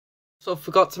So I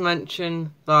forgot to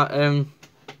mention that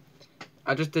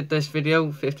I just did this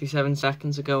video 57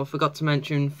 seconds ago. I forgot to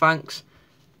mention thanks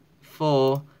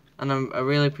for, and I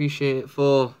really appreciate it,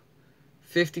 for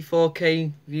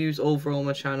 54k views overall on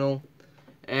my channel.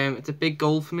 It's a big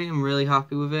goal for me. I'm really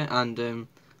happy with it, and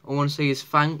I want to say is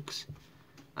thanks.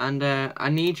 And I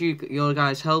need your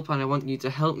guys' help, and I want you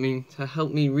to help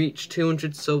me reach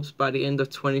 200 subs by the end of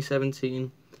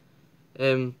 2017.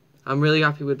 I'm really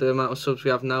happy with the amount of subs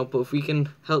we have now, but if we can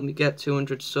help me get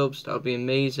 200 subs, that would be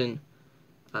amazing.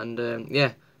 And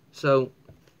yeah, so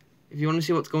if you want to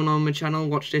see what's going on my channel,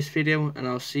 watch this video, and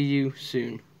I'll see you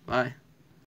soon. Bye.